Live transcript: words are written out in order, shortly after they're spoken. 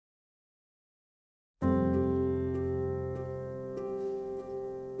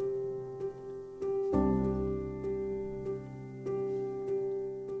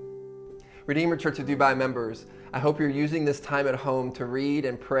Redeemer Church of Dubai members, I hope you're using this time at home to read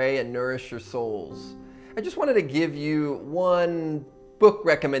and pray and nourish your souls. I just wanted to give you one book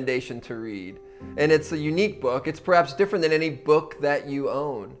recommendation to read, and it's a unique book. It's perhaps different than any book that you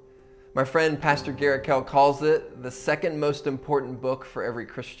own. My friend Pastor Garrett Kell calls it the second most important book for every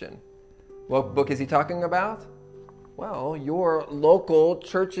Christian. What book is he talking about? Well, your local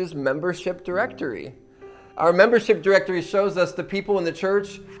church's membership directory. Our membership directory shows us the people in the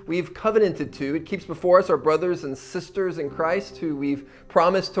church we've covenanted to. It keeps before us our brothers and sisters in Christ who we've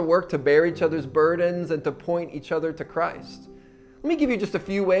promised to work to bear each other's burdens and to point each other to Christ. Let me give you just a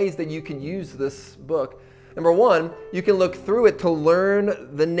few ways that you can use this book. Number one, you can look through it to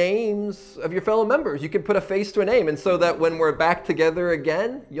learn the names of your fellow members. You can put a face to a name, and so that when we're back together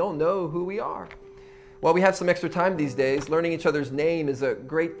again, you'll know who we are. While we have some extra time these days, learning each other's name is a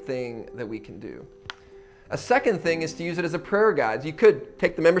great thing that we can do. A second thing is to use it as a prayer guide. You could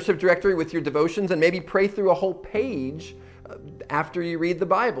take the membership directory with your devotions and maybe pray through a whole page after you read the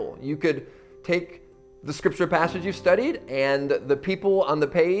Bible. You could take the scripture passage you've studied and the people on the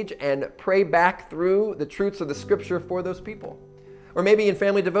page and pray back through the truths of the scripture for those people. Or maybe in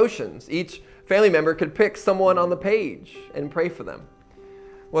family devotions, each family member could pick someone on the page and pray for them.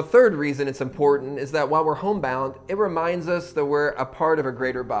 Well, a third reason it's important is that while we're homebound, it reminds us that we're a part of a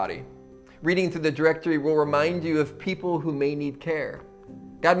greater body. Reading through the directory will remind you of people who may need care.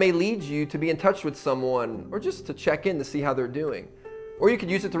 God may lead you to be in touch with someone or just to check in to see how they're doing. Or you could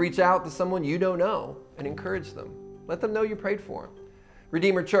use it to reach out to someone you don't know and encourage them. Let them know you prayed for them.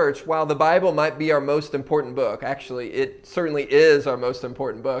 Redeemer Church, while the Bible might be our most important book, actually it certainly is our most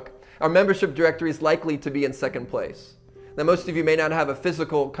important book, our membership directory is likely to be in second place. Now, most of you may not have a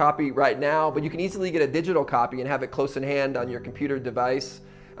physical copy right now, but you can easily get a digital copy and have it close in hand on your computer device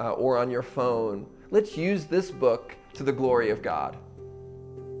or on your phone. Let's use this book to the glory of God.